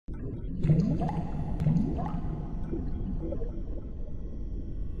We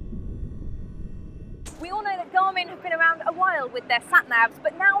all know that Garmin have been around a while with their sat-navs,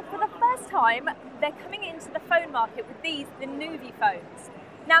 but now for the first time they're coming into the phone market with these, the Nuvi phones.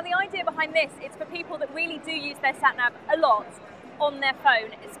 Now the idea behind this is for people that really do use their sat-nav a lot on their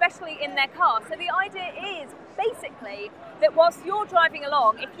phone, especially in their car. So the idea is basically that whilst you're driving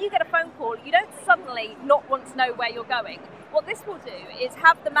along, if you get a phone call, you don't suddenly not want to know where you're going. What this will do is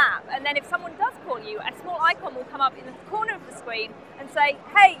have the map, and then if someone does call you, a small icon will come up in the corner of the screen and say,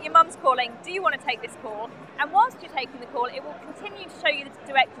 hey, your mum's calling, do you want to take this call? And whilst you're taking the call, it will continue to show you the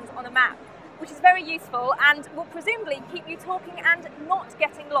directions on a map, which is very useful and will presumably keep you talking and not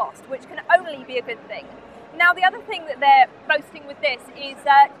getting lost, which can only be a good thing. Now, the other thing that they're boasting with this is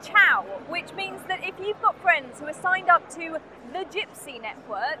Chow, which means that if you've got friends who are signed up to the G60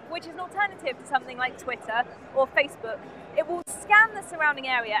 network, which is an alternative to something like Twitter or Facebook, it will scan the surrounding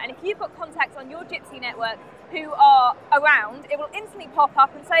area, and if you've got contacts on your G60 network who are around, it will instantly pop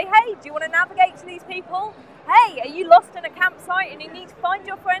up and say, hey, do you want to navigate to these people? Hey, are you lost in a campsite and you need to find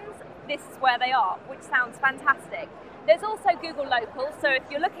your friends? This is where they are, which sounds fantastic. There's also Google Local, so if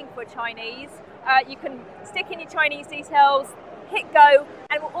you're looking for Chinese, you can stick in your Chinese details, hit go,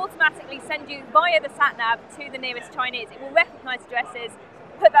 and it will automatically send you via the sat-nav to the nearest Chinese. It will recognise addresses,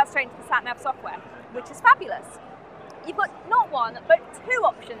 put that straight into the sat-nav software, which is fabulous. You've got not one, but two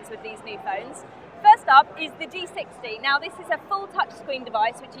options with these new phones. First up is the G60. Now this is a full touchscreen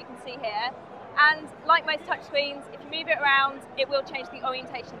device, which you can see here, and like most touchscreens, if you move it around, it will change the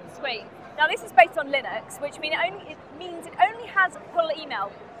orientation of the screen. Now this is based on Linux, which means it only has full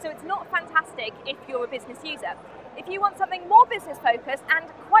email, so it's not fantastic if you're a business user. If you want something more business focused and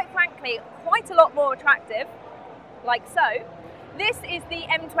quite frankly, quite a lot more attractive, like so, this is the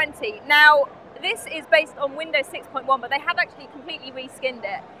M20. Now this is based on Windows 6.1, but they have actually completely reskinned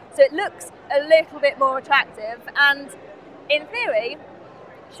it. So it looks a little bit more attractive and in theory,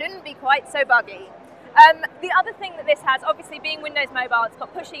 shouldn't be quite so buggy. The other thing that this has, obviously being Windows Mobile, it's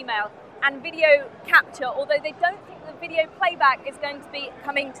got push email and video capture, although they don't think the video playback is going to be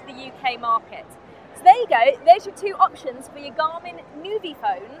coming to the UK market. So there you go, there's your two options for your Garmin Nuvi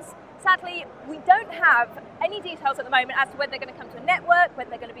phones. Sadly, we don't have any details at the moment as to whether they're going to come to a network, whether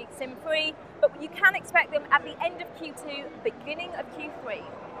they're going to be SIM-free, but you can expect them at the end of Q2, beginning of Q3.